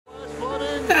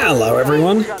Hello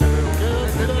everyone!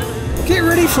 Get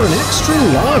ready for an extra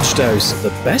large dose of the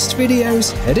best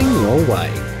videos heading your way.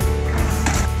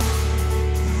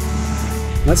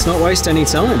 Let's not waste any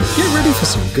time, get ready for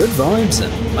some good vibes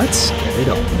and let's get it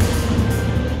on.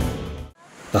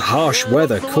 The harsh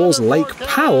weather caused Lake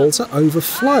Powell to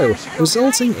overflow,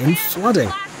 resulting in flooding.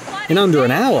 In under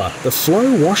an hour, the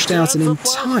flow washed out an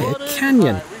entire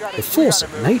canyon. The force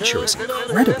of nature is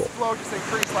incredible.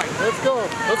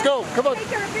 Let's go, come on.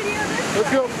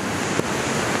 Let's go.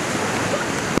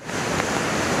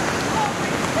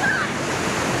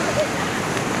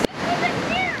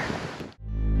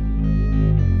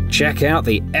 Check out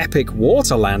the epic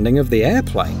water landing of the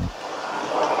airplane.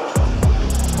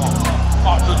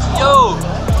 Yo!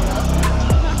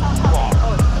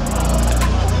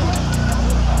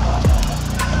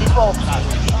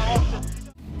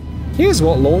 Here's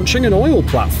what launching an oil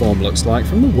platform looks like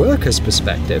from the worker's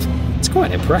perspective. It's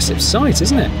quite an impressive sight,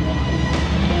 isn't it?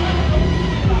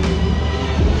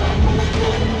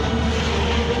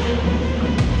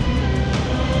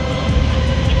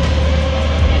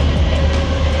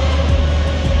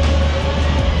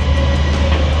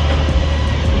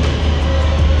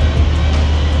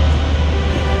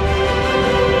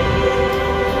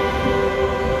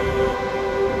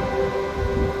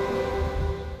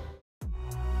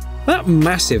 That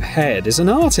massive head is an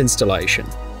art installation.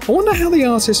 I wonder how the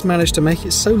artist managed to make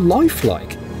it so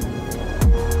lifelike.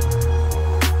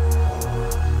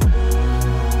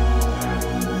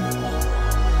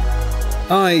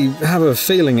 I have a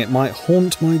feeling it might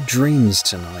haunt my dreams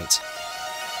tonight.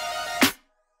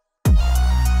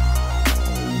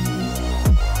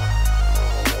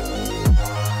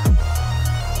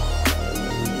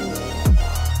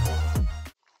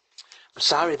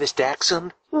 Sorry, this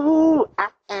Jackson. Ooh, I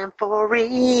am for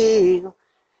real.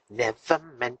 Never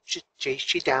meant to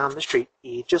chase you down the street.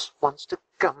 He just wants to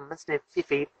come and sniff your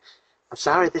feet. I'm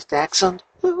sorry, this Jackson.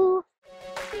 Ooh.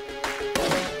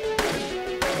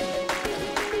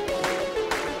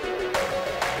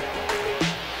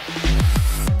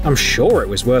 I'm sure it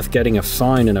was worth getting a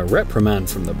fine and a reprimand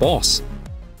from the boss.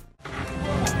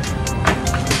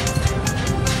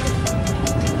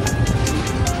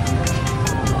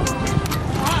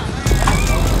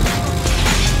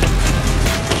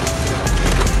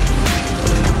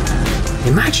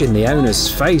 Imagine the owner's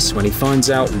face when he finds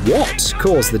out what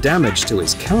caused the damage to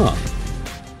his car.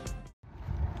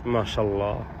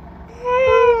 MashaAllah.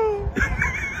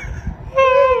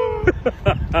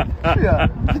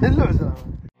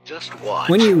 Just what?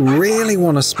 When you really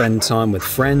want to spend time with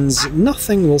friends,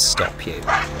 nothing will stop you.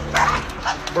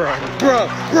 Bro.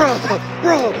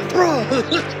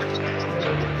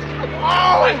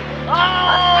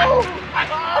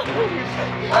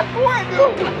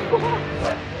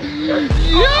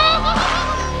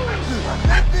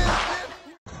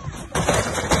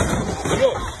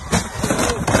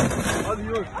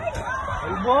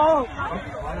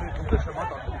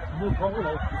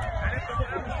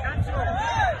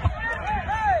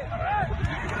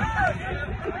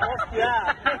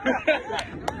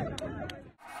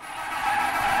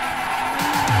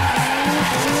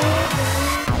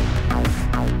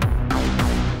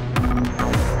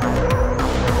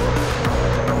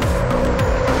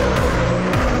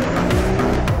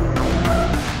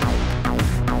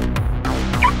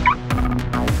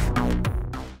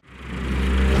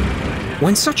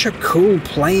 When such a cool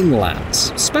plane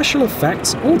lands, special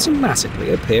effects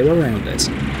automatically appear around it.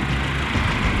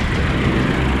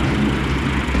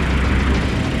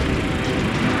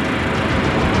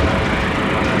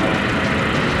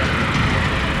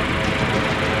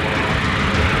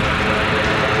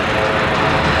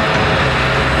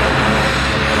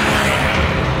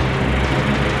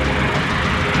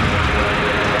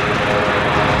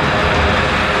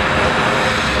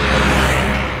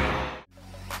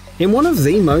 In one of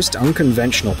the most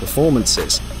unconventional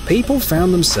performances, people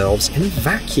found themselves in a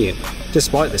vacuum.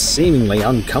 Despite the seemingly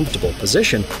uncomfortable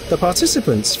position, the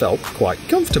participants felt quite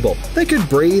comfortable. They could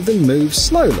breathe and move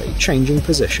slowly, changing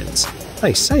positions.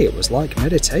 They say it was like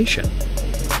meditation.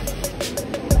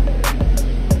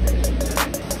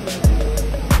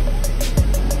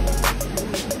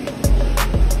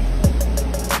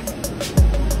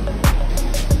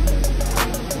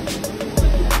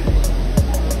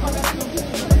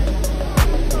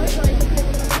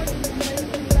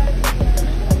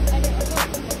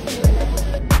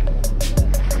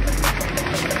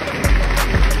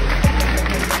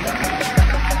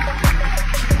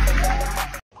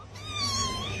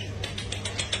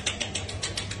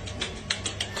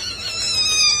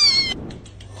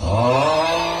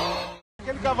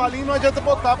 Aquele cavalinho não adianta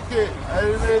botar porque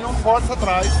ele não força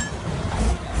atrás.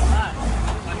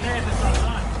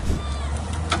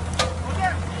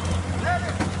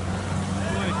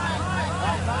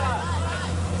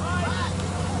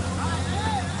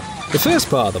 The first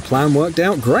part of the plan worked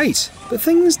out great, but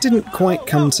things didn't quite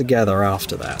come together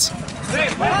after that.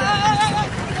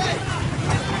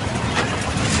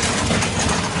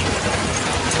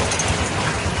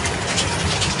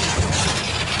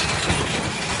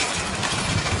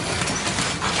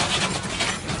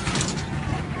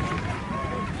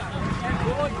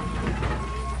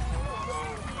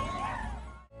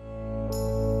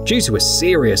 Due to a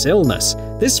serious illness,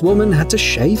 this woman had to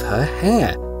shave her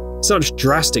hair. Such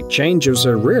drastic changes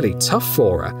were really tough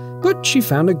for her, but she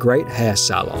found a great hair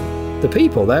salon. The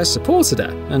people there supported her,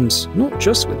 and not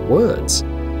just with words.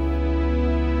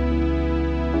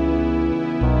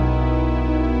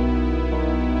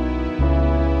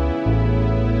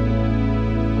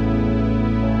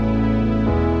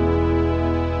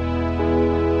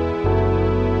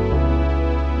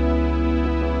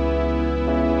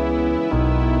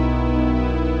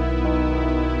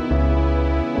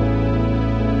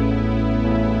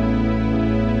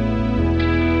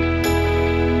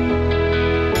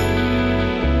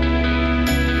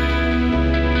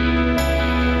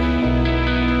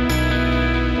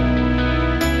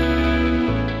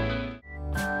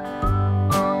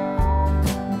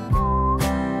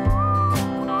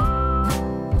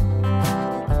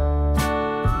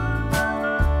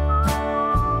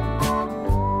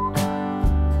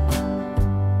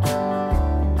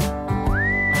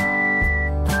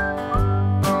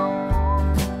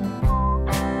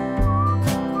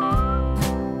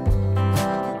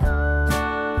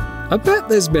 I bet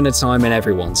there's been a time in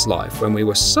everyone's life when we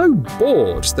were so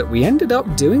bored that we ended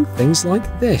up doing things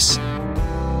like this.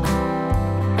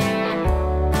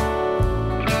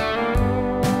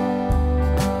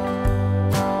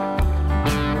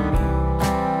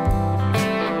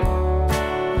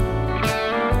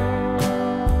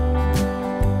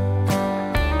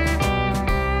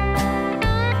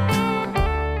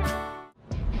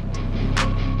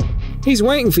 He's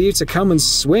waiting for you to come and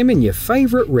swim in your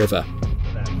favourite river.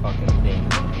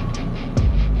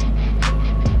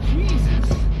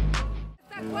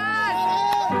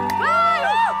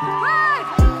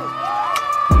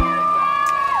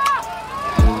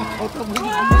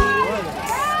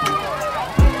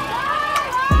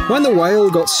 When the whale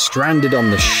got stranded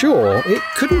on the shore, it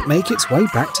couldn't make its way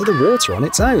back to the water on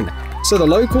its own, so the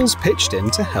locals pitched in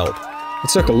to help. It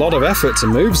took a lot of effort to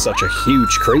move such a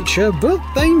huge creature, but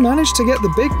they managed to get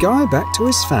the big guy back to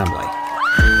his family.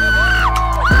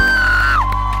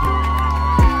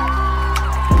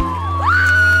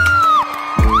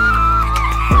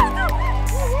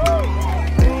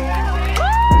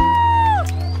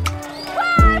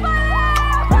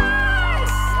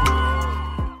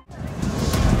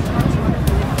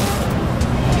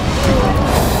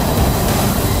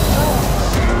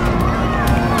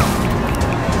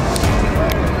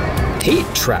 Heat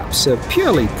traps are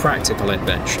purely practical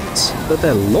inventions, but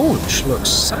their launch looks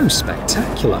so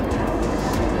spectacular.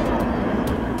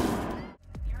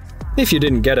 If you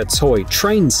didn't get a toy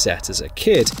train set as a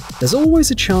kid, there's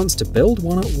always a chance to build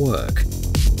one at work.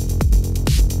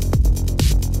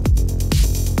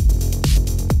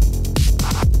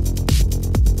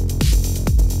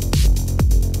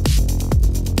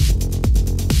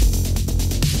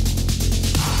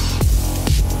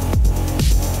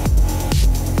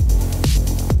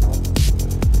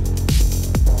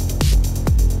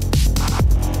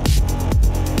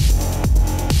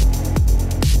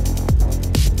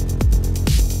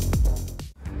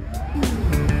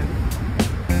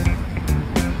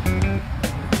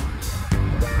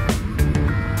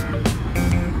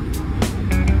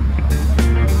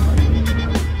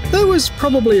 There's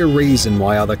probably a reason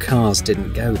why other cars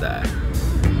didn't go there.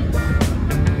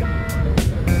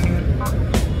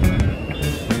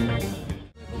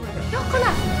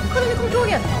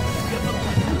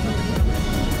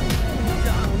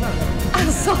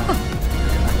 Alltså,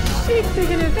 shit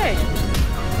vilken effekt!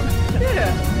 Ser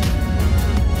du?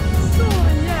 Så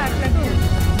jäkla coolt!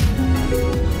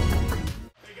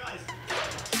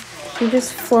 He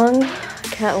just flung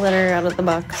cat litter out of the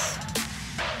box.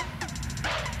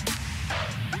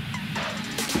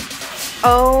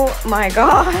 Oh my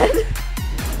god!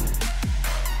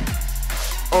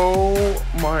 Oh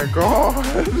my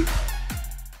god!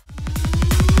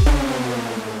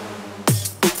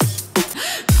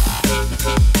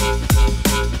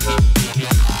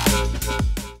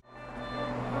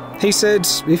 He said,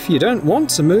 "If you don't want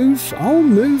to move, I'll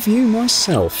move you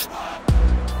myself."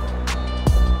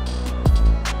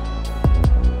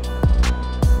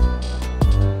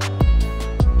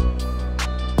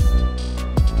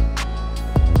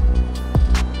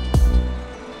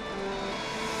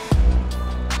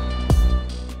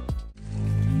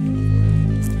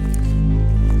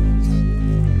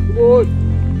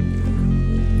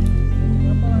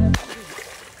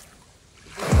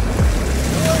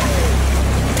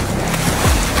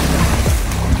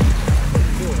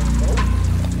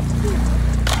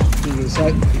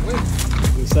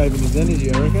 Denny's,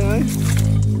 you reckon, eh?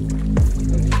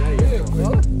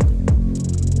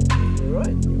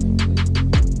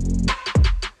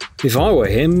 If I were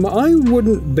him, I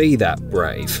wouldn't be that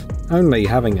brave, only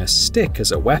having a stick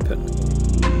as a weapon.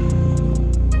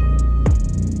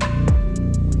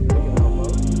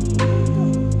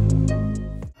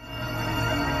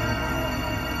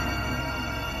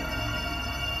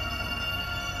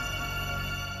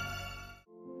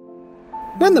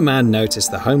 When the man noticed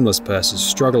the homeless person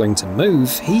struggling to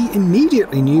move, he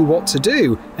immediately knew what to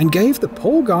do and gave the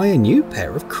poor guy a new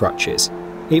pair of crutches.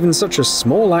 Even such a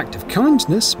small act of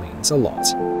kindness means a lot.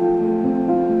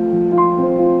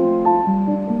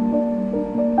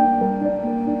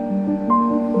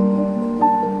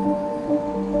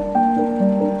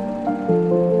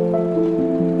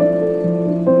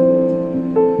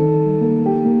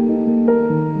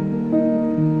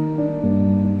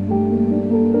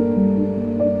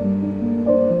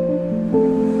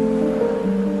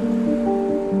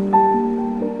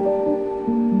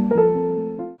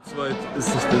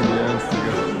 Ist das denn die Ernst,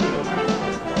 Digga?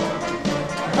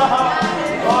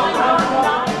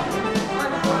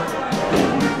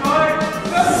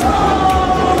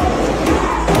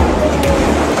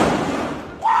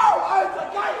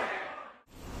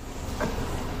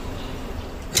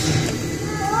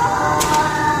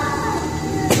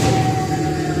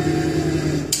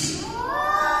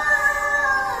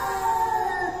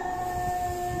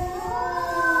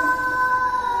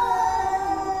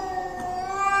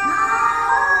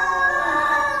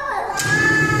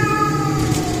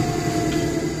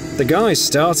 The guy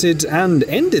started and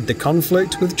ended the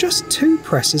conflict with just 2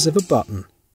 presses of a button.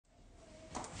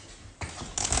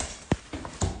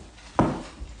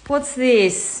 What's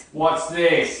this? What's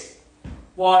this?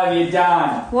 What have you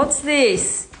done? What's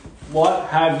this? What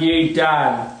have you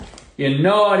done? You're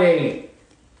naughty.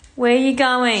 Where are you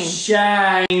going?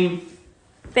 Shame.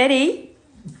 Betty?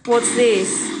 What's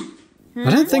this?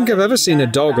 I don't think I've ever seen a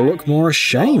dog look more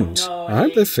ashamed. I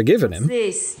hope they've forgiven him. What's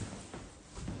this?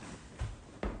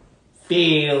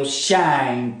 Feel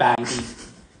shame, baby.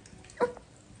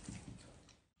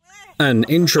 An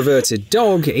introverted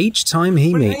dog each time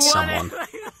he meets someone.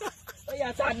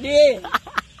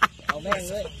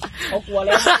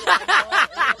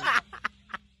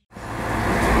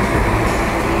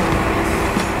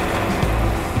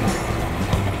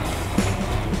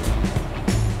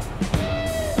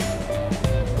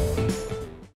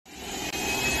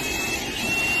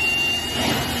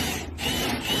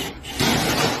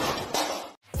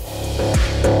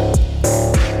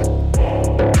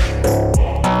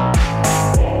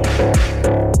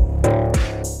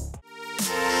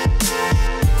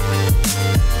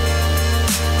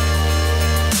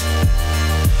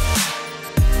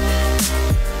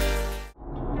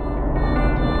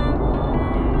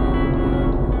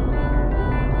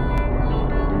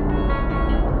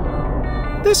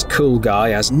 This cool guy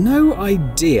has no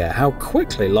idea how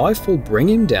quickly life will bring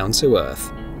him down to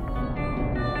earth.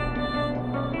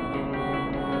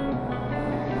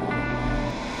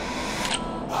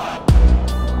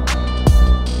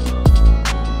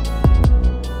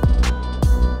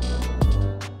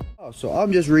 So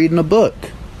I'm just reading a book.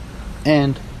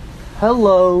 And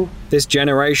hello. This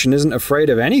generation isn't afraid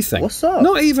of anything. What's up?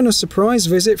 Not even a surprise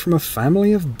visit from a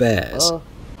family of bears.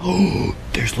 Oh,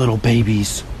 there's little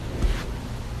babies.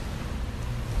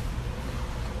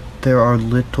 There are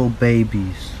little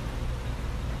babies.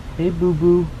 Hey,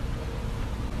 boo-boo.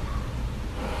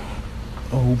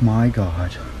 Oh my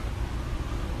God.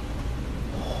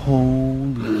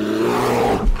 Holy.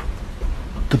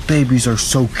 The babies are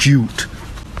so cute.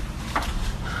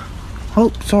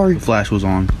 Oh, sorry. The flash was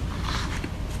on.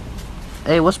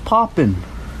 Hey, what's poppin'?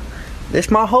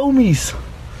 This my homies.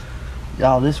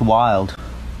 Y'all, this wild.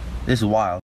 This is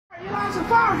wild.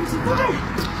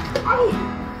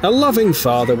 A loving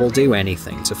father will do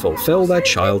anything to fulfill their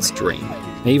child's dream,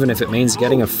 even if it means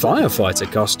getting a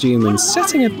firefighter costume and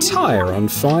setting a tire on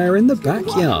fire in the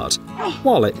backyard.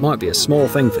 While it might be a small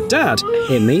thing for Dad,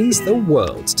 it means the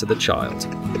world to the child.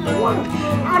 The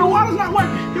water's not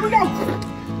working. Here we go.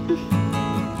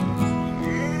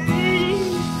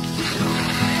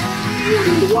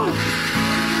 The water.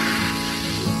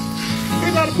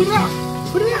 Hey, gotta put it out.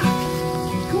 Put it out.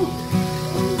 Come on.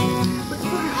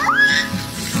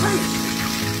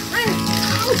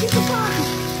 Get the fire!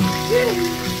 Get it!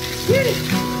 Get it!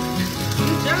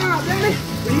 Good job, Daddy!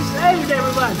 We saved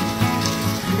everybody!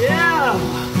 Yeah!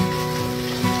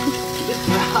 Good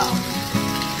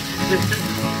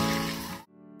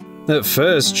job! At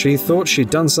first, she thought she'd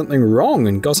done something wrong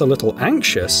and got a little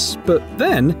anxious, but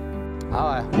then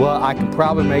Well, I can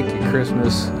probably make your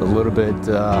Christmas a little bit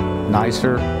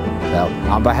nicer.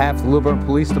 On behalf of the Lilburn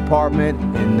Police Department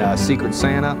and Secret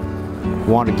Santa, I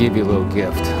want to give you a little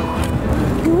gift.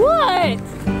 What?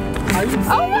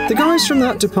 The guys from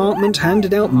that department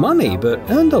handed out money, but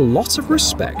earned a lot of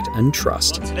respect and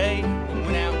trust. Well, today, we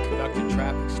went out and conducted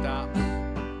traffic stops.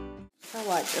 So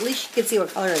what? At least you can see what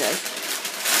color it is.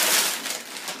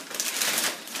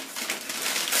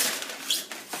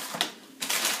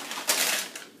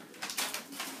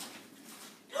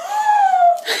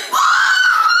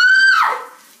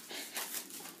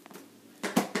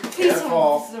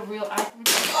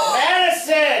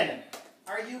 Madison!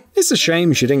 It's a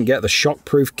shame she didn't get the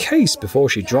shockproof case before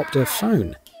she dropped her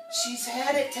phone. She's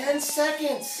had it 10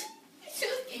 seconds.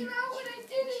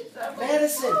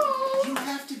 Madison, you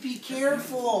have to be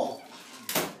careful.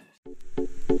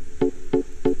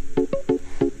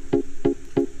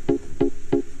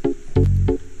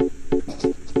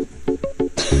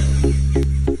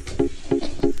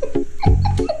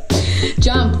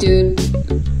 Jump, dude.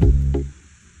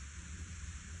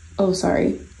 Oh,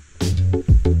 sorry.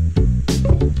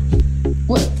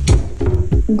 What?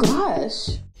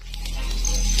 Gosh.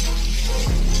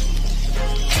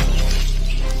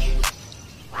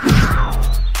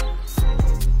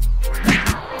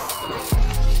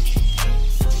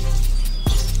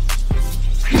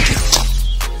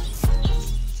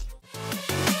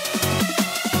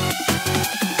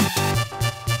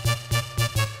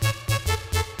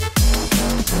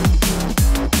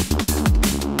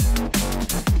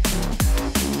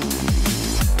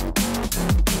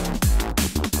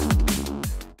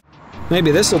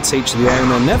 Maybe this'll teach the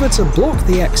owner never to block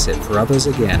the exit for others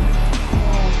again.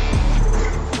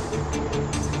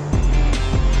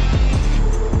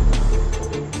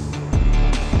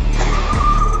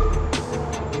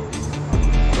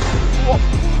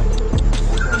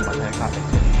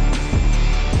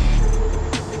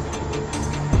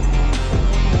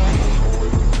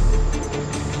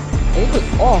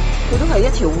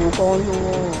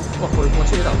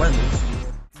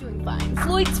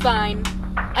 Floyd's fine.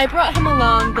 I brought him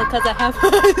along because I have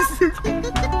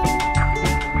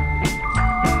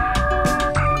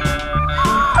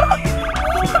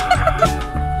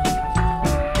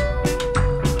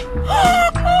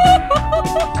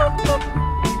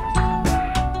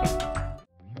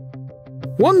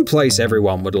One place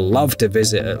everyone would love to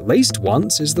visit at least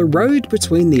once is the road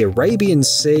between the Arabian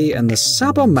Sea and the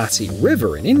Sabarmati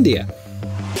River in India.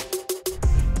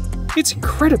 It's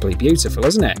incredibly beautiful,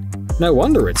 isn't it? No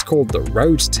wonder it's called the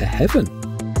Road to Heaven.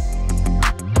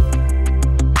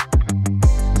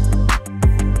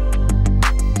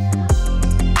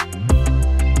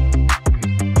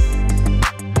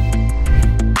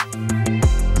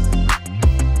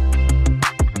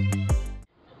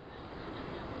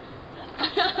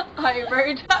 I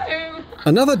rode home.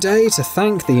 Another day to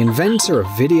thank the inventor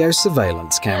of video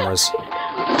surveillance cameras.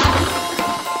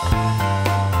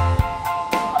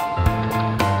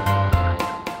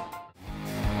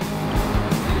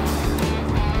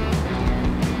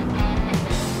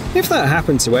 If that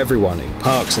happened to everyone who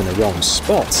parks in the wrong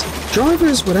spots,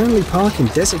 drivers would only park in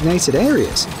designated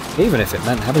areas, even if it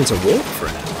meant having to walk for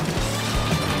an hour.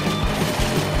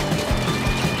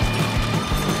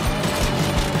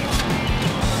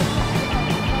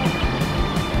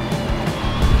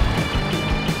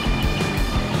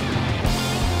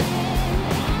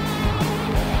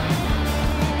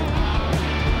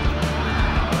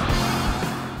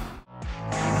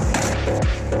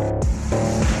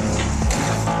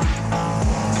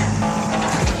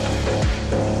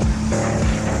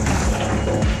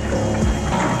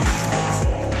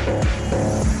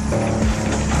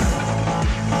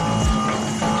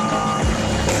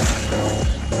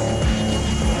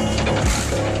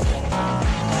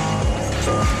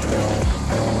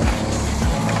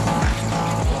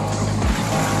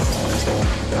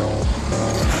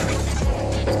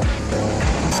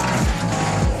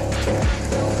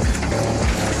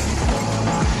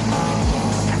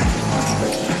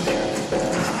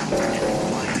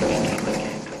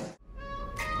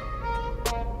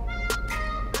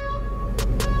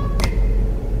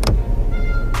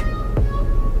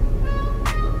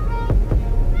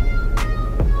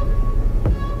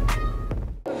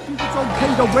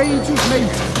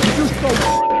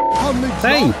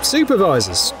 Hey,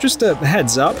 supervisors, just a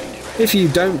heads up. If you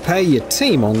don't pay your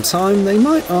team on time, they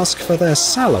might ask for their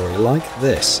salary like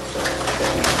this.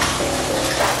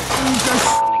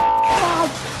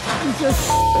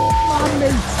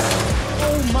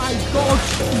 Oh my God,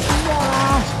 he's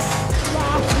not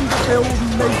right through the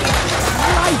building, mate.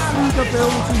 Right through the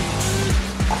building.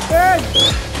 Hey!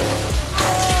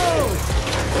 Oh!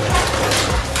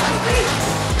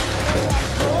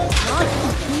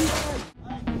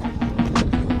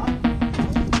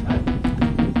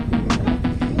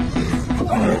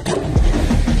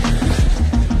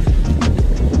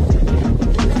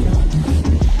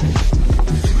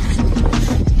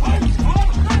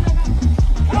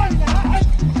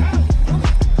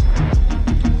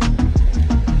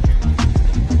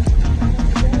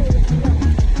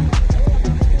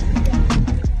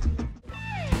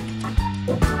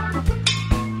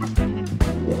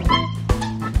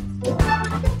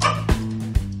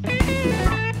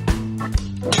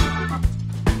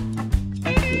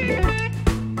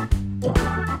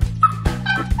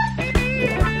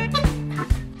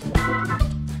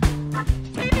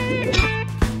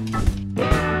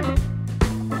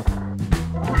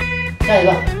 下一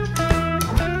个。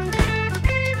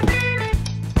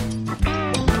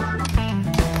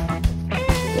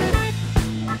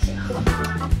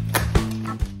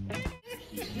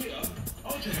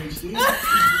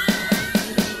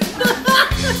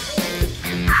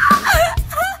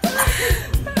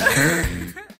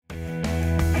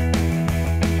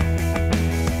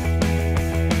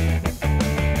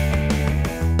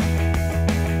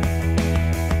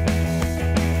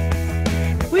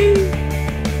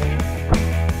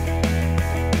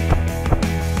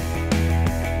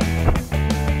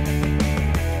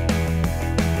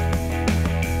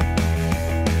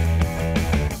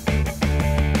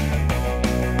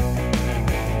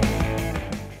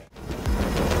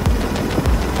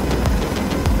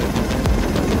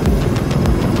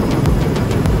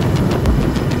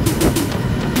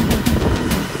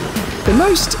The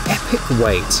most epic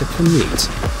way to commute.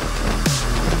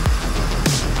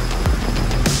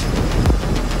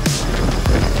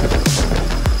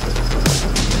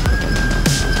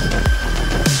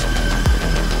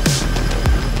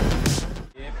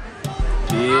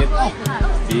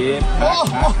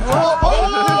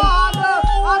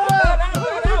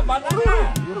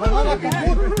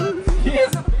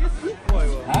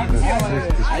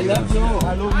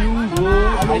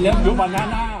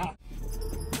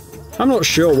 I'm not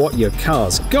sure what your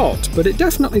car's got, but it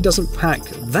definitely doesn't pack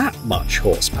that much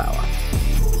horsepower.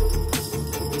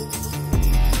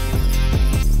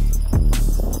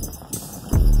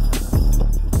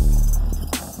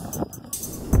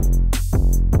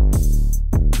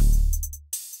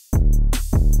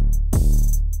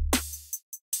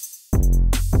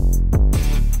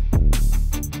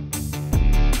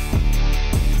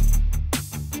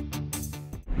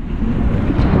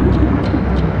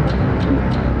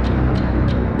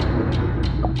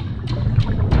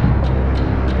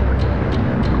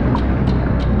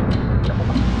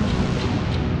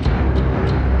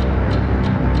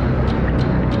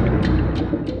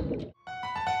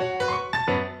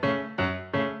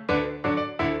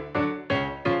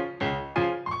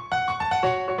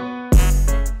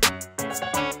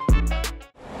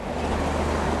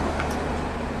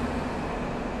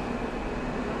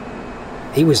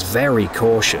 He was very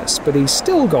cautious, but he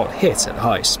still got hit at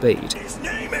high speed. His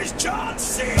name is John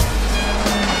C.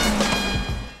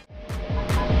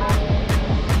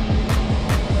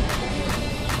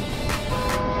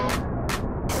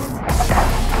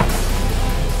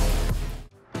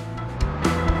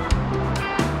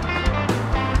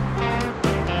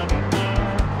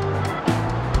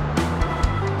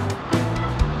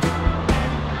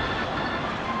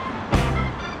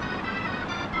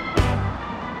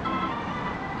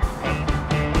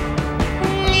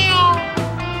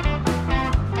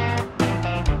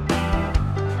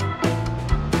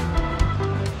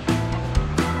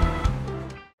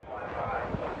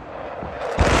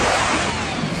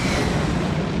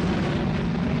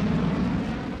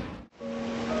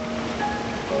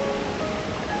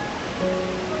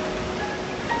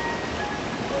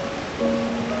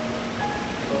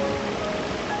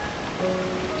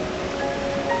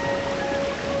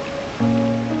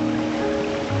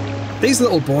 These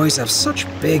little boys have such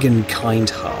big and kind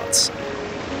hearts.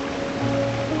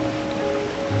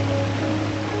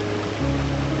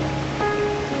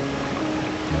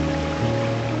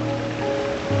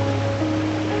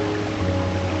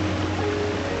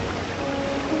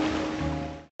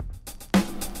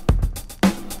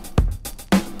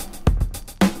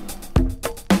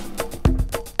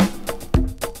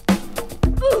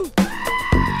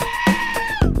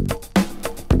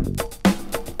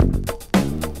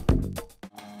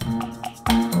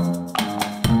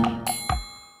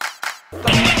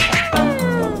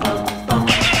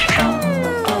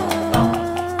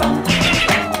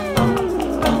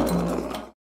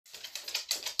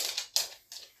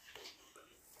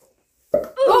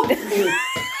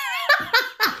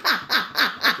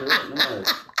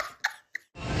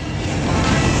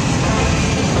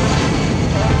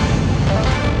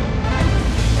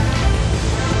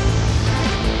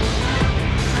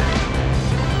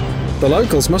 The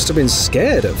locals must have been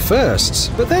scared at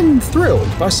first, but then thrilled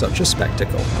by such a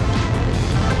spectacle.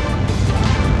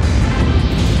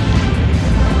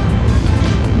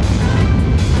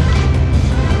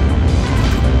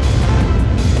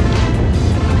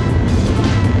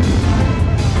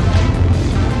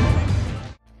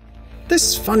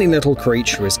 This funny little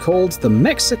creature is called the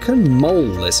Mexican mole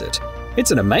lizard. It's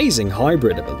an amazing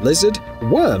hybrid of a lizard,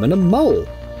 worm, and a mole.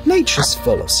 Nature's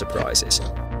full of surprises.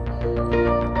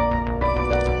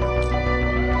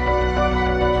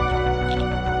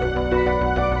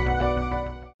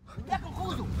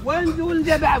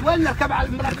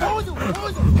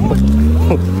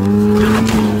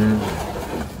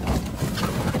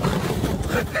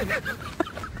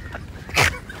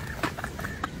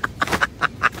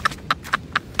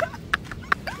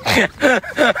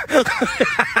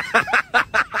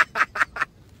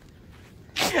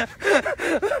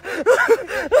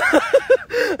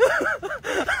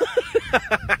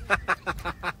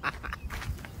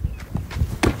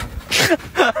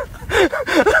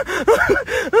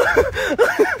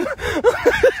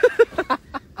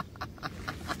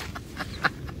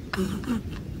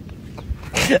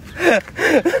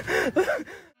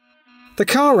 The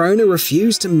car owner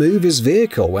refused to move his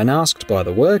vehicle when asked by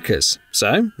the workers,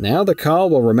 so now the car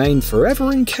will remain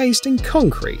forever encased in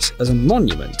concrete as a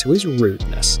monument to his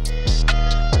rudeness.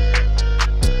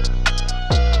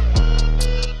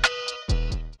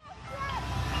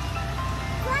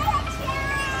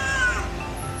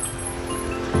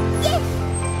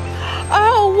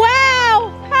 Oh,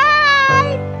 wow!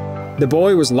 Hi! The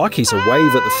boy was lucky to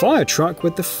wave at the fire truck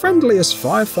with the friendliest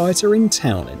firefighter in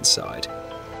town inside.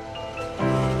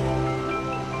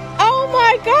 Oh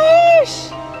my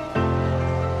gosh!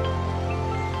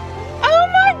 Oh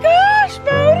my gosh,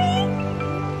 Bodie!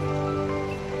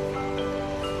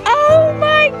 Oh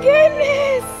my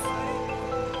goodness!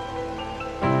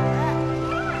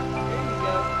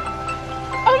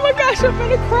 Oh my gosh, I'm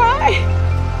gonna cry!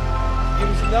 Give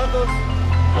me some knuckles.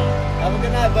 Have a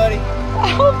good night, buddy.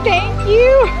 Oh, thank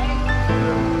you!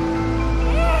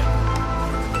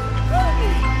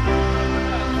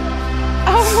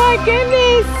 Oh my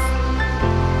goodness!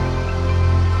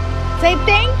 Say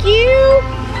thank you!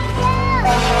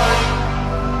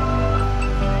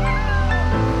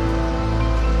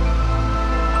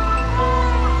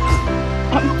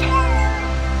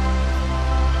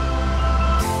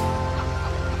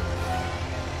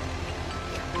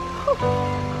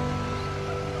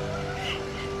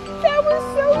 That was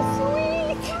so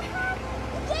sweet! You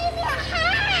gave me a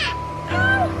hat!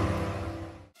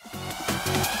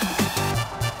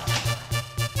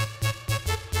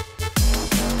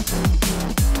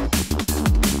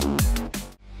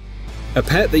 A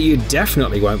pet that you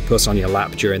definitely won't put on your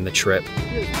lap during the trip.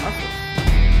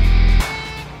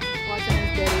 Watching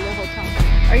his daddy the whole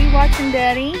time. Are you watching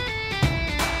Daddy?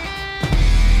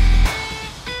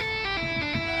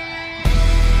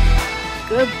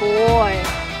 Good boy.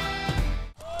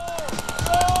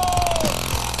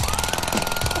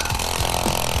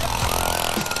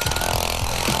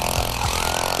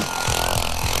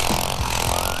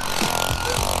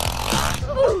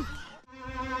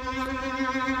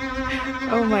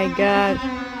 Oh my God.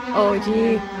 Oh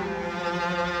gee.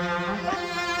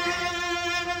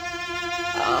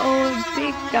 Oh,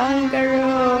 big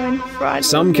kangaroo in front.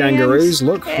 Some kangaroos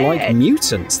look like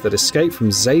mutants that escaped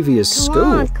from Xavier's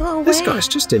school. Go This away. guy's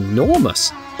just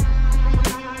enormous.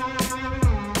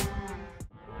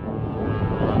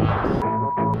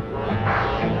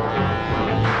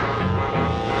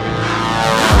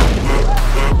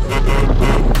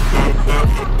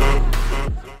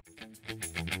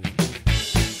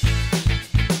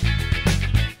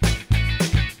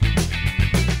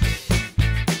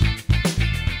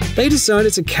 They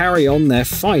decided to carry on their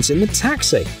fight in the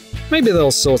taxi. Maybe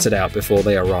they'll sort it out before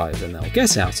they arrive and they'll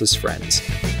get out as friends.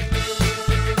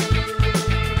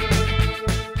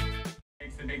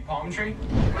 It's the big palm tree.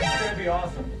 It's gonna be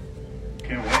awesome.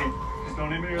 Can't wait. Just don't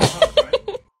leave me in the house,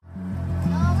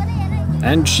 right?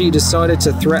 And she decided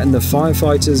to threaten the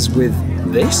firefighters with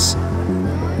this?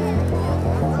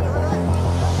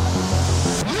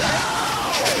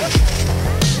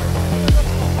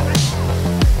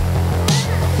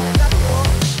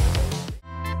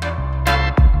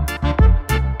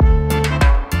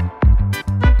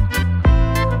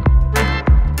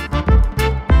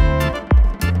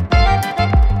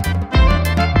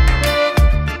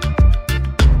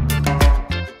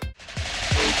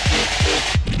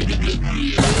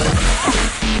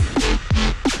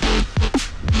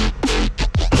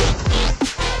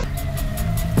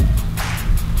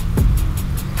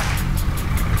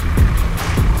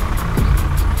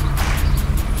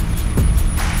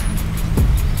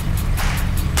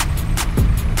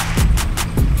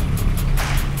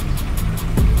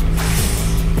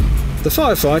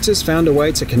 firefighters found a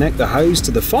way to connect the hose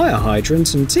to the fire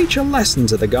hydrant and teach a lesson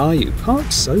to the guy who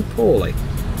parked so poorly.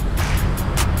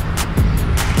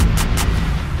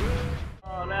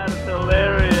 Oh, that is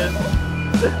hilarious.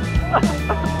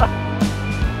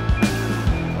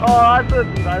 Oh, 这子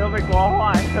弹都被刮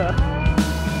坏了。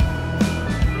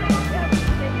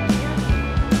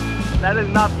That is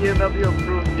not BMW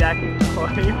approved jacking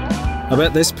point. I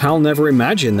bet this pal never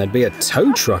imagined there'd be a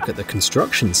tow truck at the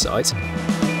construction site.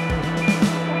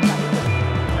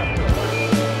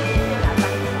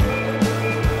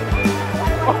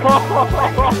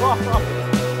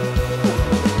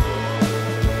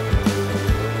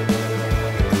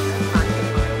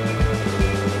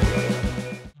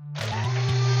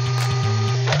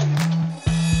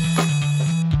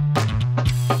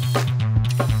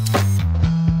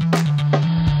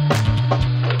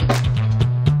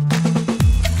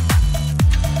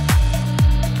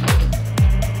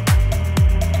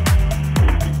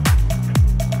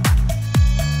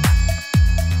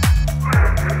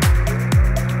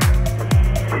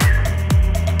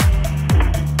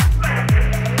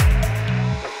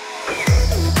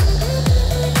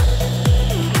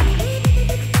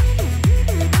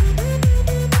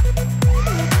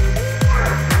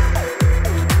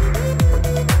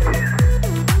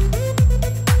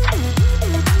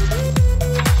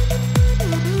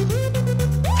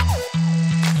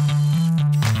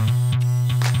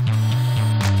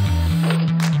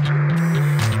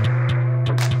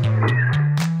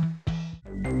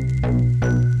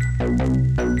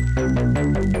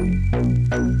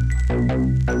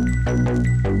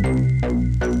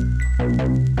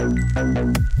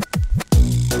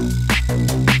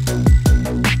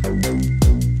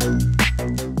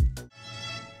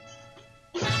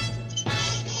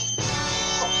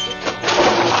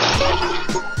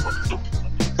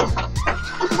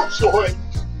 Sorry.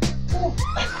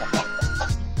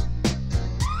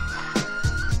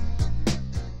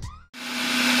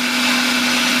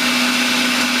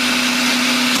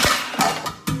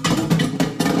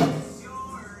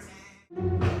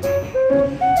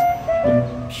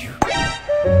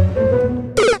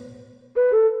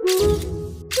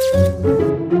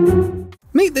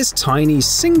 Meet this tiny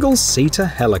single-seater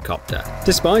helicopter.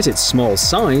 Despite its small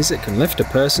size, it can lift a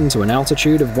person to an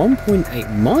altitude of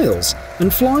 1.8 miles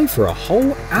and fly for a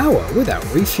whole hour without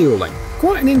refueling.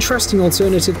 Quite an interesting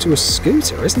alternative to a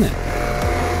scooter, isn't it?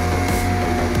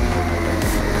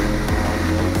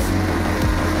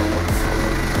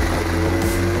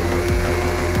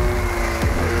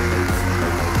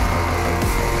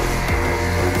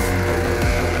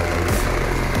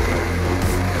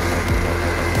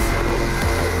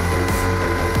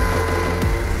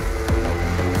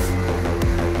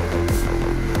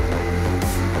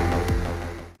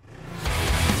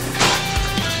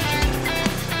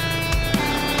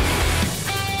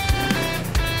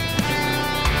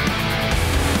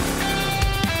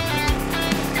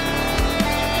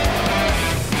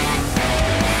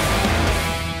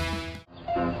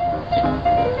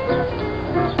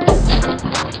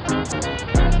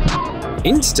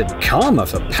 Instant karma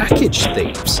for package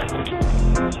thieves.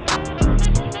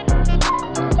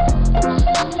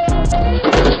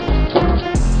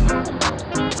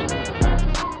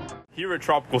 Here at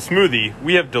Tropical Smoothie,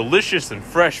 we have delicious and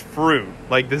fresh fruit,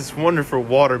 like this wonderful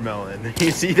watermelon.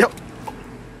 You see that?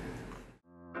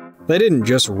 They didn't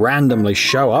just randomly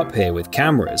show up here with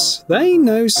cameras. They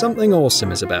know something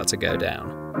awesome is about to go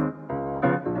down.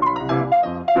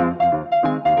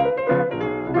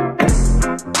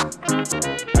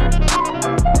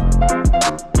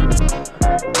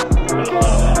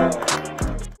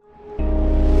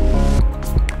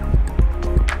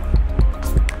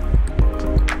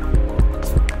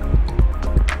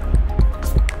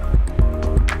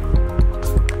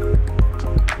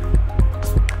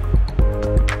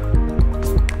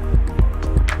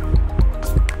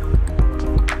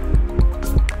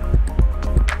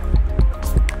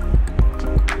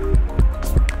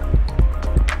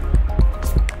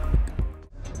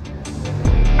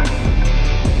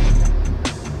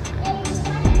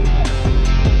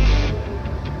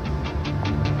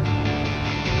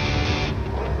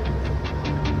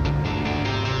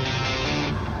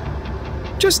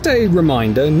 Just a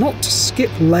reminder not to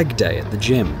skip leg day at the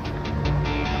gym.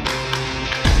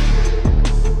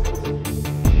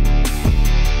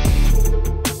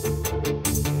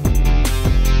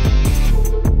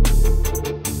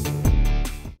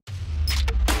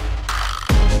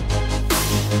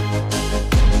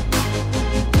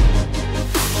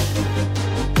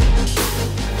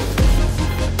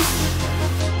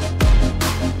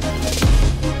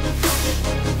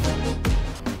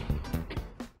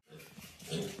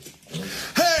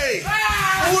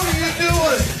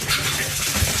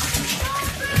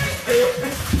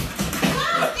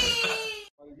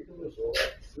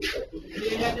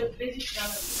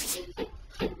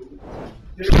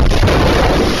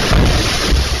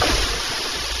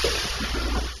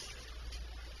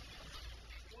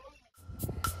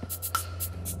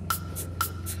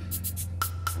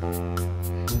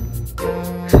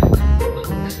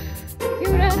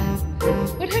 Yoda,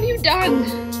 what have you done?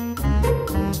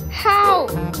 How?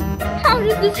 How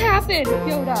did this happen,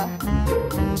 Yoda?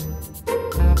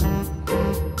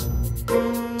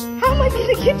 How am I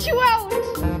gonna get you out?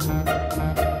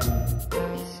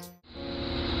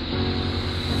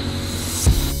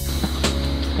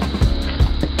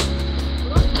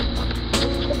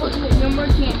 No more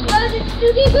candy.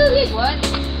 Boogie boogie. What?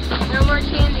 No more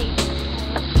candy.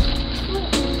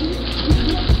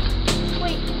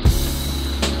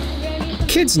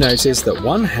 Kids noticed that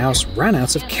one house ran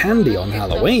out of candy on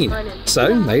Halloween,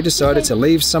 so they decided to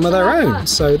leave some of their own,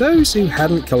 so those who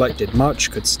hadn't collected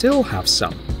much could still have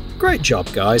some. Great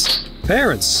job, guys.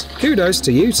 Parents, kudos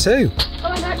to you too. Oh,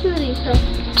 I got 2 of these, so.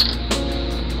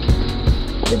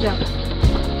 Good job.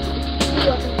 You're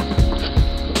welcome.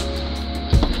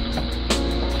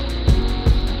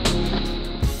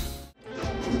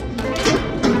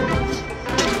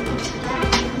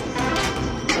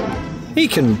 He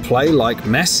can play like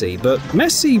Messi, but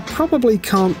Messi probably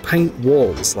can't paint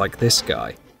walls like this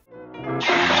guy.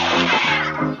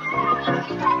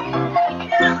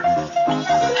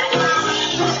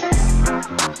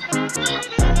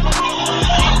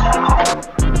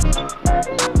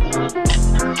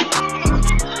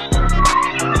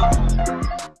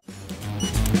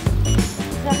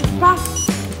 J'arrive pas.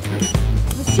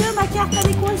 Monsieur, ma carte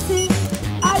elle est coincée.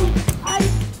 Aïe, aïe.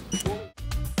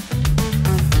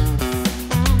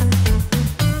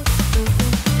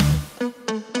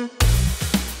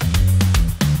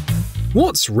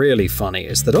 What's really funny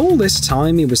is that all this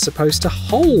time he was supposed to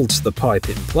hold the pipe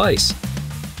in place.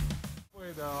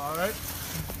 Wait though, alright?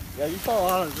 Yeah, you fall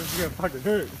out of this, you're gonna fucking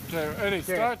hurt. Okay, ready,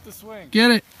 start the swing.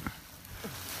 Get it.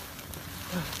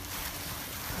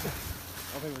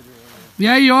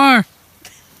 Yeah, you are.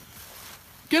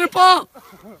 Get it, Paul.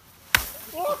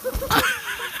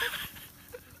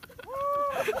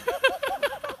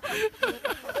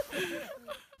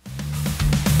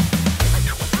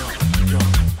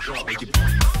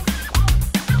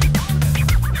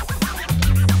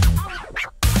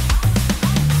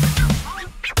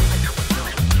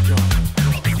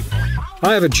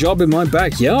 I have a job in my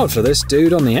backyard for this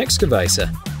dude on the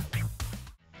excavator.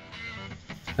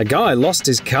 A guy lost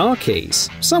his car keys.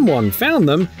 Someone found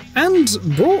them and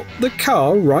brought the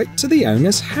car right to the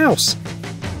owner's house.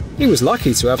 He was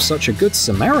lucky to have such a good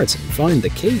Samaritan find the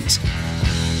keys.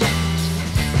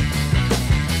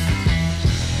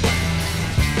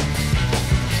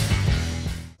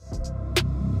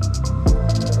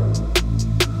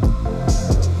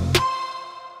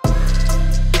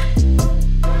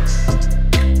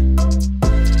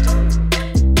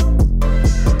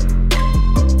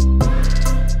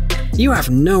 You have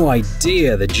no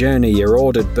idea the journey your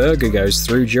ordered burger goes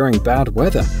through during bad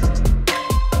weather.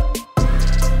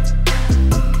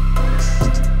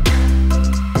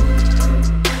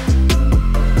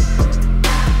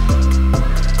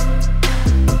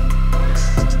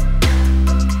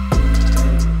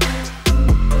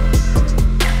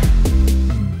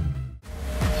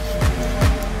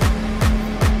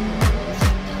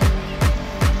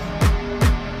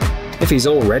 If he's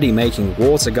already making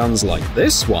water guns like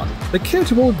this one, the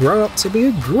kid will grow up to be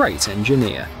a great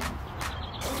engineer.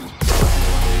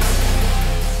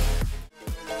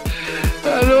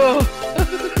 Hello.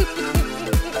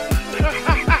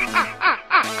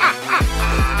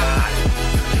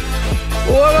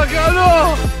 Hola,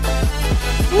 Carlos.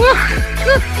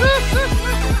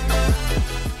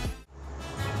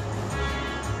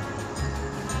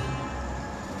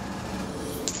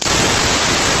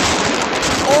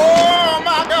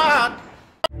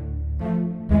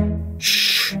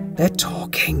 Shh, they're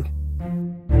talking.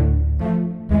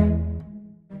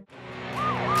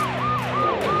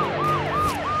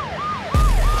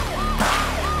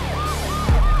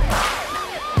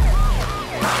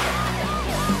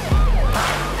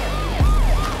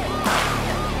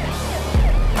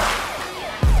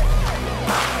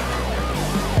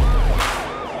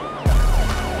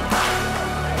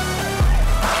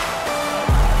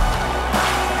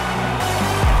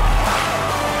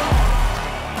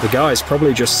 The guys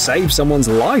probably just saved someone's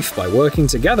life by working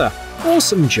together.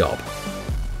 Awesome job.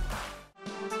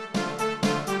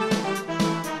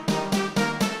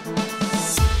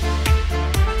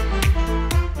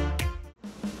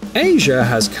 Asia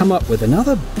has come up with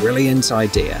another brilliant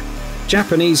idea.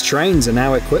 Japanese trains are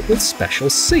now equipped with special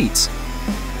seats.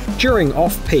 During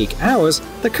off-peak hours,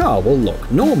 the car will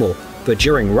look normal, but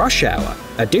during rush hour,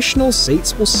 additional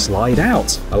seats will slide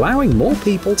out, allowing more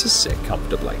people to sit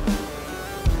comfortably.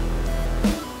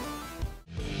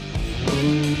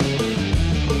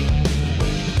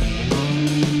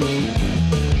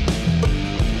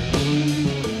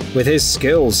 With his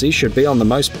skills, he should be on the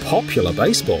most popular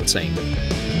baseball team.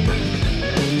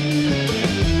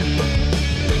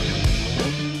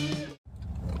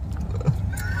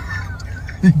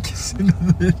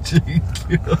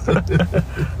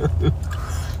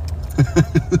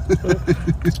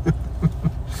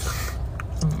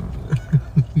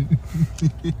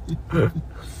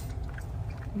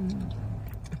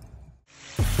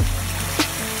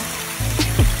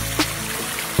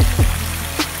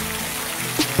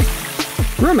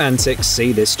 Romantics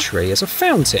see this tree as a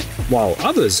fountain, while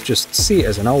others just see it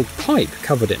as an old pipe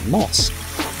covered in moss.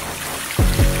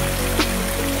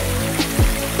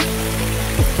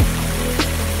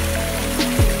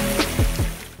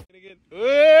 Again.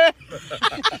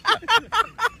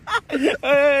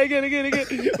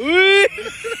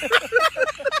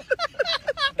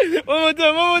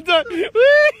 One more time.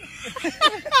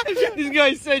 This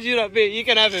guy said you that bit. You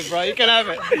can have it, bro. You can have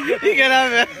it.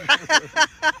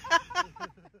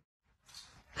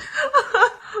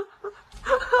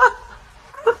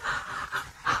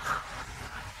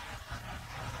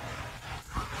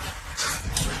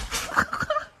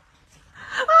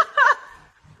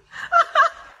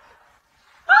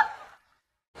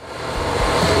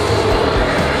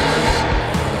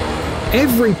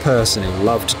 Every person who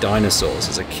loved dinosaurs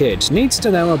as a kid needs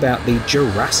to know about the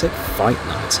Jurassic Fight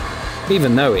Night.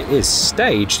 Even though it is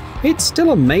staged, it's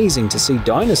still amazing to see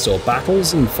dinosaur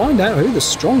battles and find out who the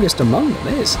strongest among them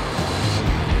is.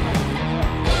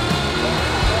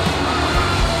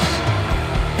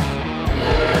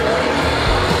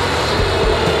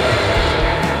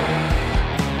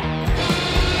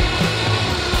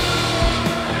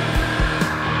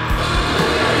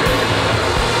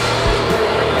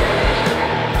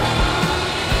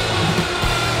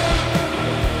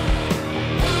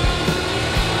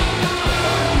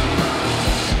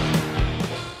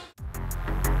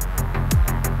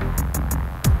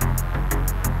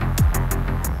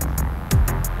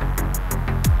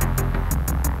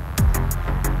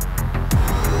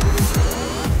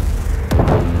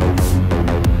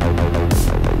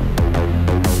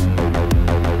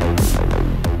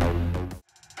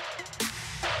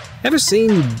 Ever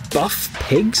seen buff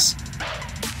pigs?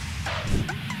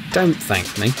 Don't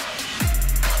thank me.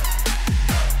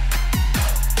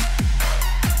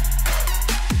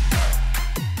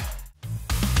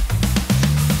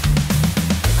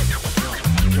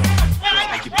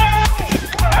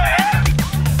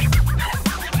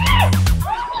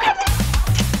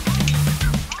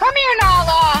 Come here,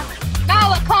 Nala!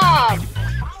 Nala, come!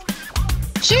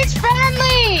 She's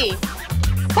friendly!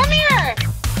 Come here!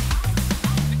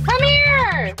 Come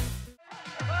here!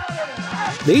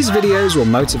 These videos will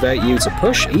motivate you to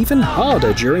push even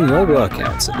harder during your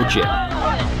workouts at the gym.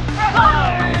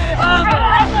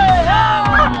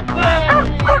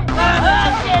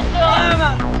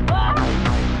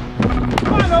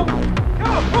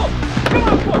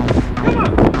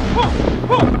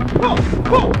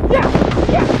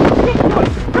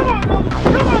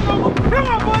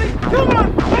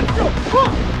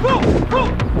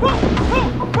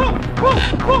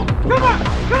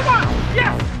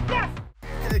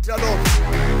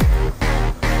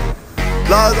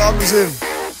 Laat het anders in.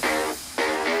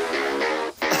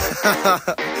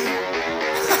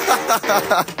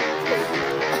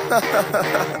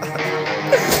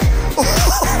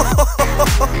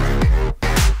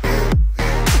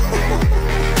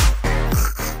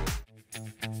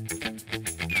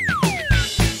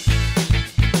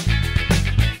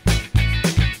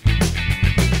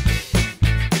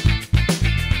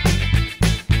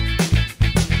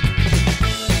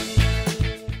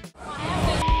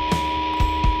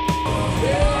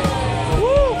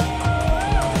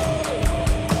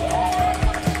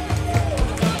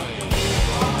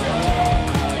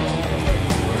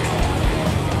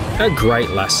 A great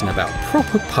lesson about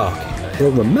proper parking that he'll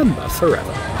remember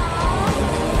forever.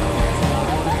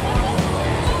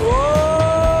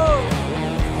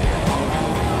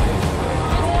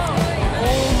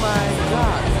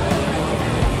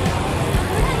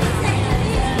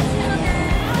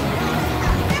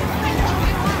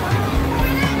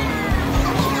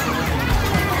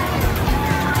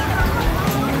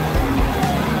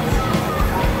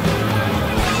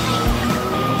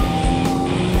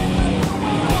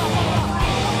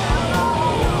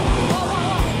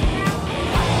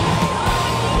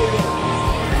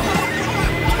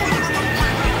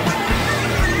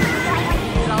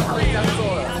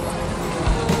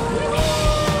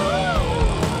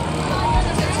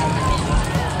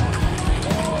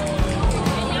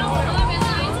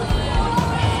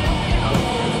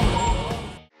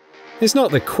 It's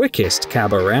not the quickest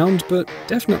cab around, but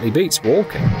definitely beats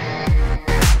walking.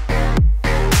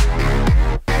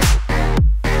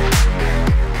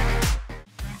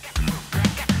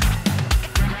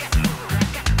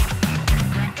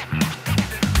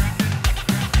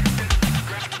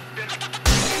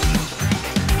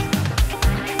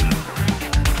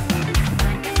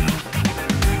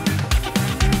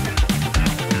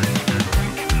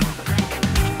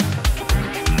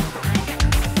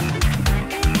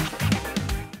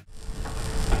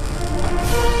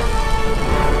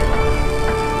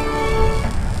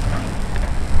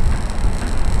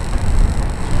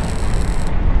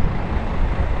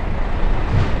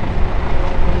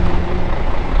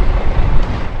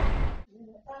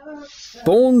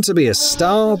 born to be a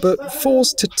star, but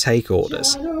forced to take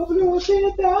orders.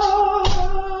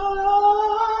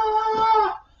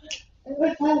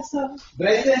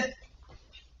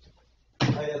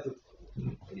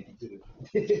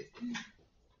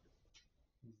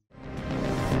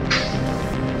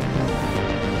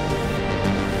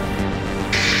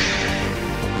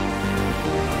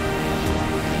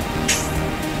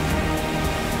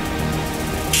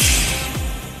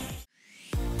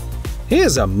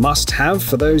 Here's a must-have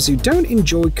for those who don't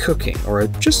enjoy cooking or are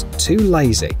just too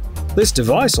lazy. This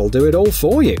device will do it all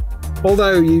for you,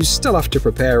 although you still have to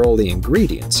prepare all the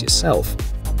ingredients yourself.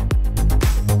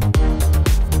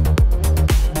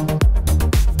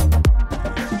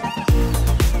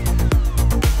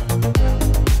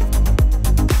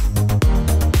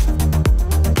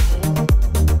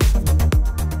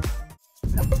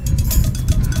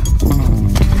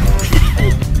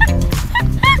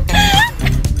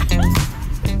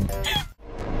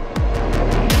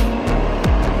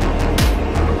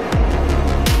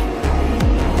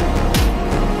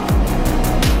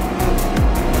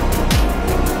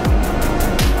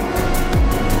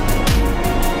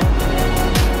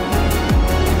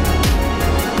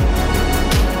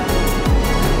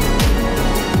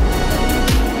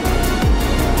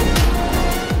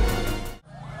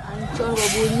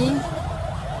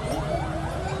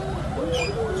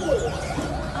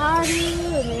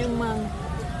 Aduh, memang.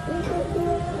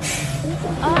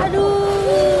 Aduh.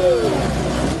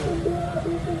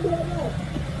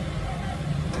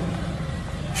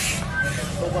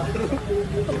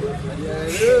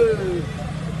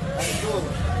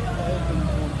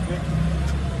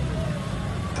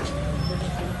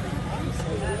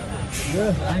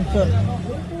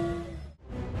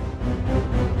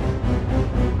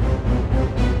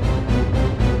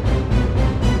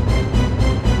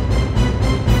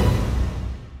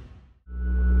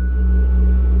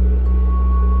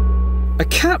 A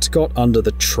cat got under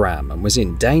the tram and was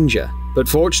in danger, but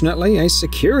fortunately a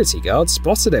security guard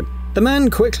spotted him. The man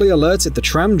quickly alerted the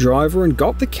tram driver and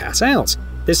got the cat out.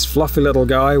 This fluffy little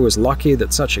guy was lucky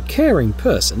that such a caring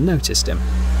person noticed him.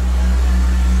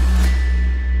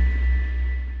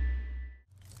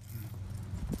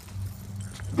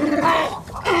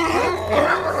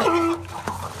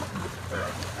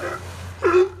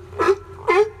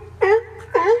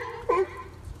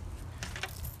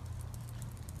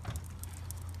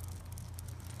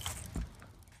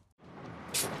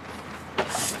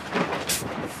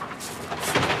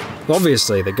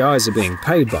 Obviously, the guys are being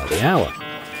paid by the hour.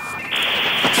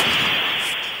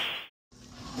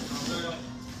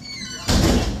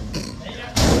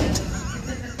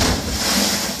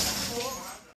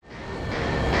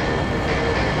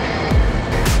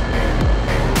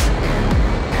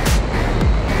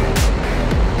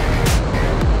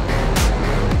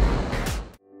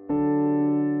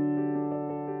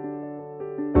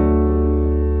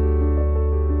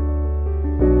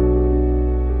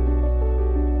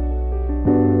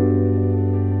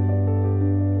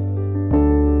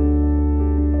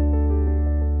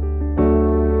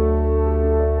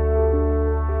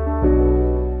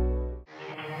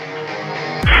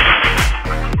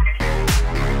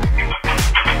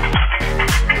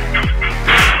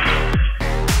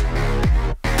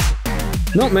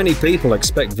 Not many people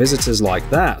expect visitors like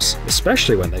that,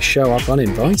 especially when they show up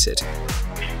uninvited.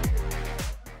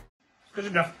 Good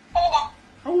enough.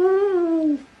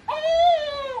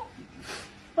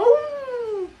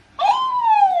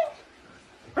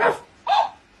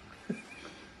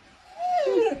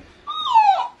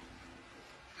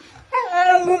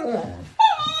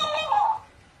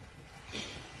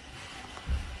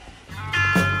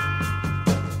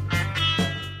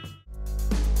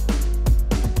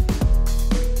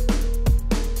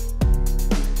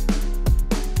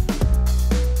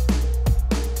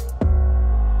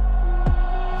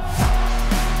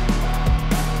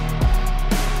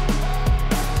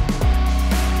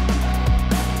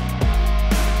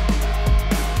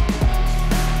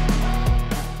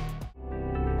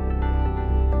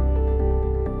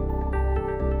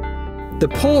 The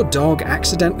poor dog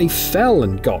accidentally fell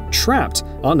and got trapped,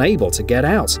 unable to get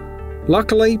out.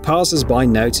 Luckily, passers-by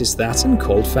noticed that and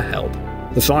called for help.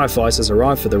 The firefighters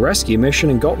arrived for the rescue mission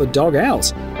and got the dog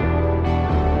out.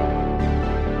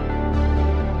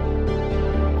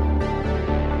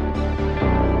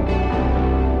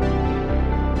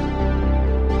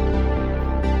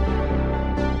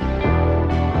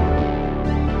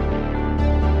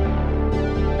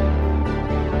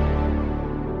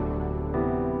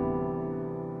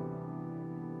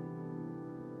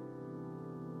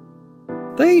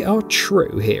 They are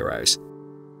true heroes.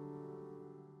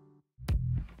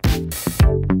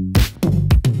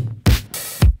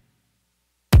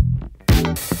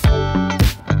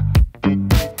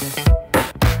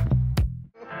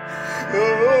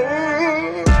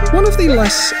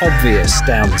 less obvious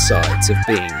downsides of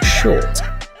being short.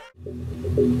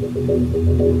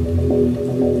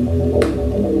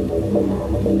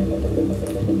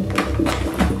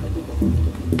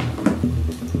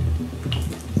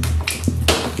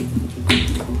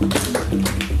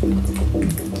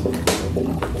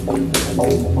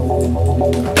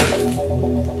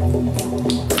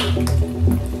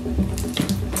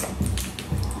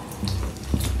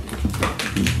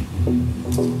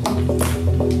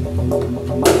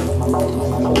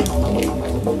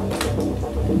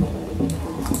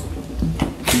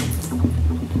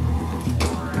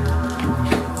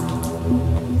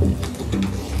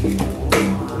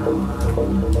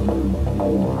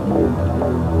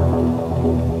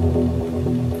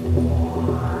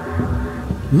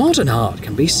 Modern art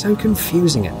can be so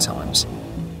confusing at times.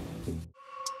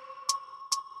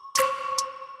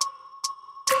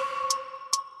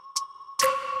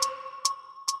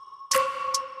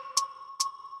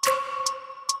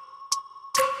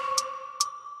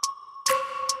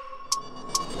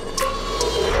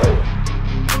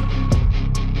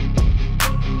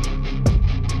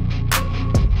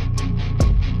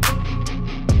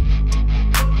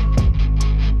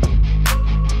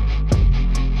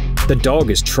 The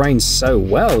dog is trained so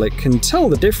well it can tell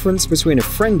the difference between a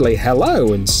friendly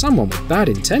hello and someone with bad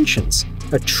intentions.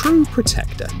 A true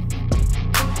protector.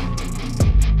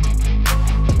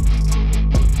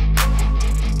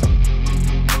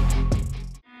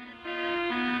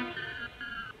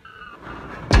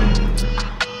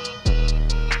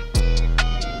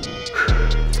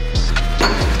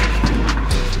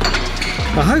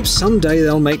 I hope someday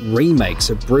they'll make remakes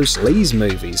of Bruce Lee's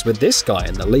movies with this guy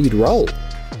in the lead role.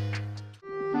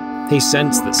 He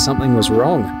sensed that something was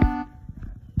wrong.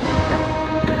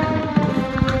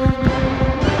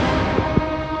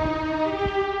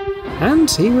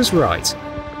 And he was right.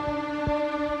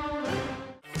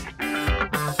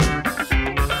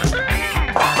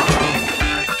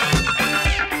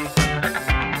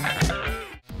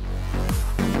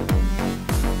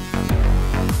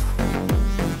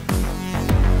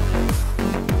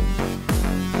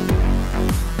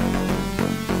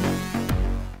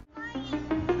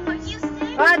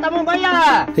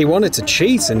 He wanted to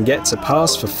cheat and get to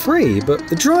pass for free, but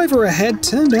the driver ahead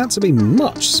turned out to be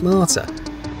much smarter.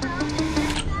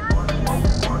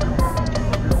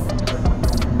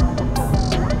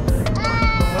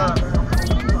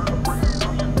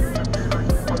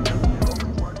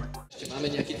 Máme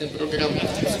nejaký ten program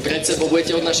pred sebou,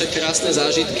 budete od naše krásne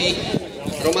zážitky.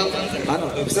 Roman? Áno,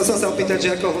 chcel som sa opýtať, že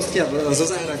ako hostia zo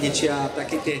zahraničia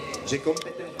také tie, že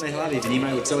kompetentné hlavy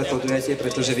vnímajú celé podujatie,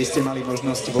 pretože vy ste mali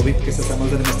možnosť vo výpke sa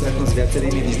samozrejme stretnúť s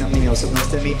viacerými významnými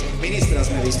osobnostiami. Ministra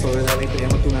sme vyspovedali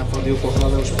priamo tu na pódiu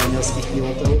pochválil španielských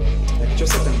pilotov. Tak čo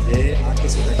sa tam deje a aké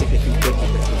sú také techniky?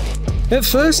 At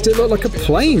first it looked like a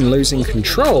plane losing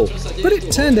control, but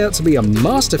it turned out to be a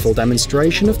masterful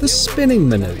demonstration of the spinning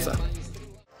maneuver.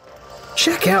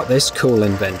 Check out this cool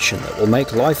invention that will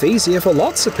make life easier for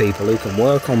lots of people who can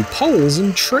work on poles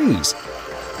and trees.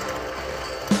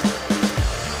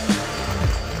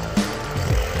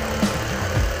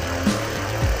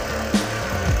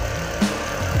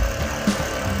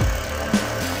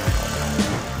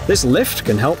 This lift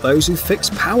can help those who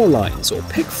fix power lines or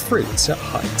pick fruits at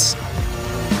heights.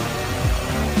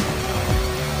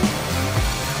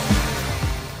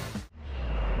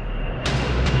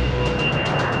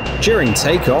 During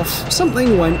takeoff,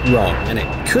 something went wrong and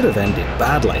it could have ended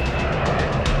badly.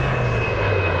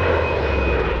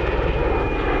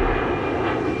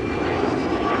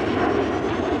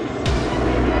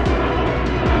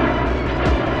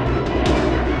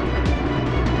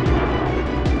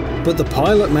 But the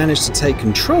pilot managed to take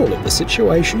control of the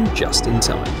situation just in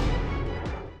time.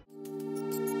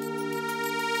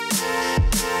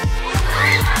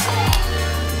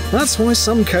 That's why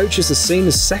some coaches are seen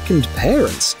as second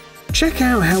parents. Check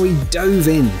out how he dove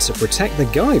in to protect the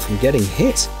guy from getting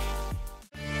hit.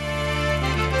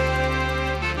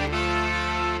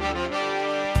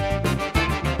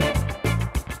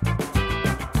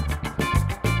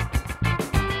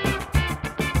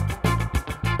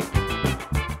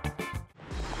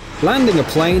 Landing a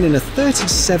plane in a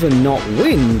 37-knot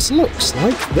wind looks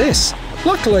like this.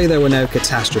 Luckily there were no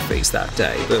catastrophes that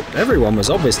day, but everyone was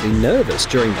obviously nervous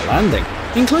during the landing,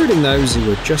 including those who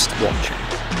were just watching.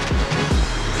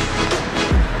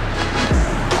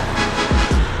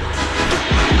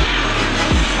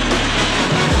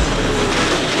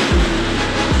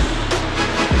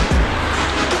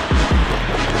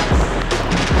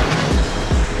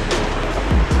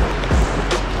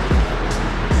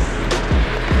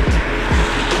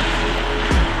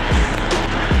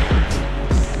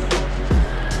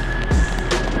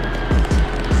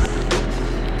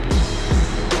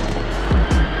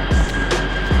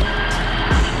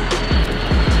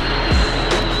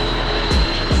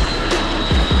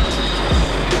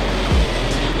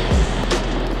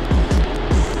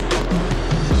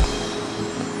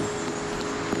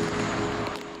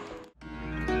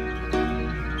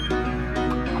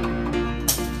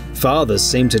 Fathers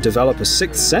seem to develop a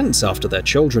sixth sense after their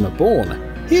children are born.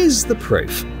 Here's the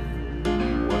proof.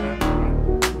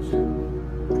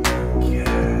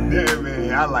 Yeah,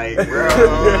 man, I like, bro.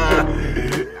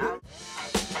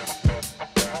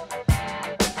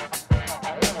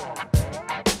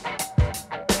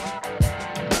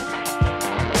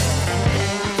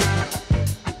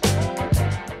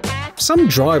 Some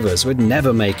drivers would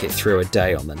never make it through a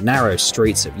day on the narrow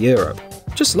streets of Europe.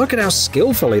 Just look at how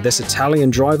skillfully this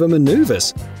Italian driver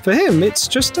maneuvers. For him, it's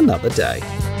just another day.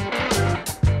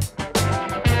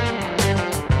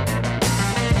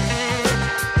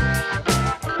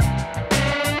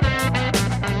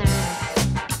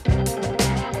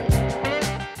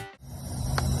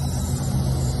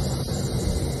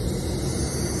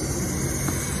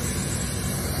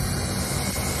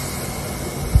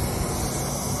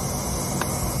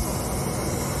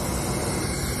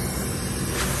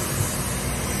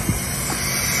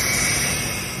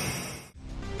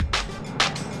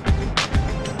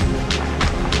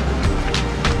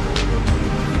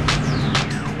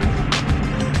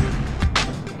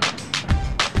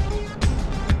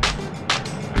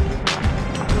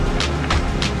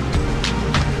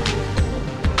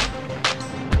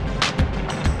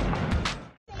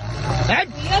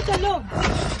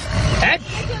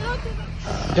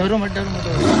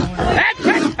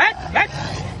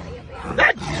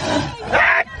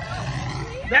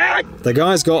 The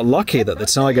guys got lucky that the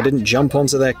tiger didn't jump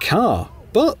onto their car,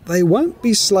 but they won't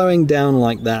be slowing down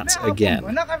like that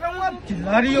again.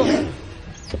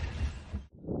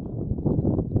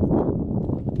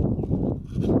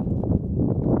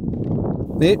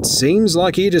 It seems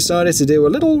like he decided to do a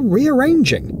little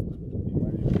rearranging.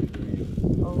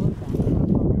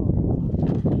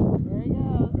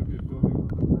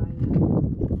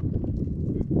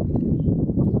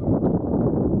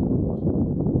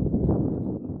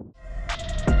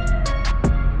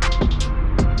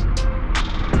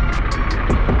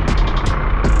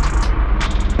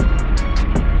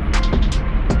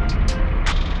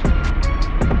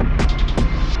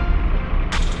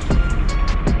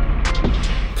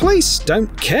 Police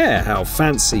don't care how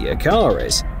fancy your car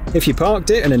is. If you parked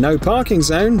it in a no parking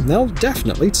zone, they'll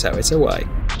definitely tow it away.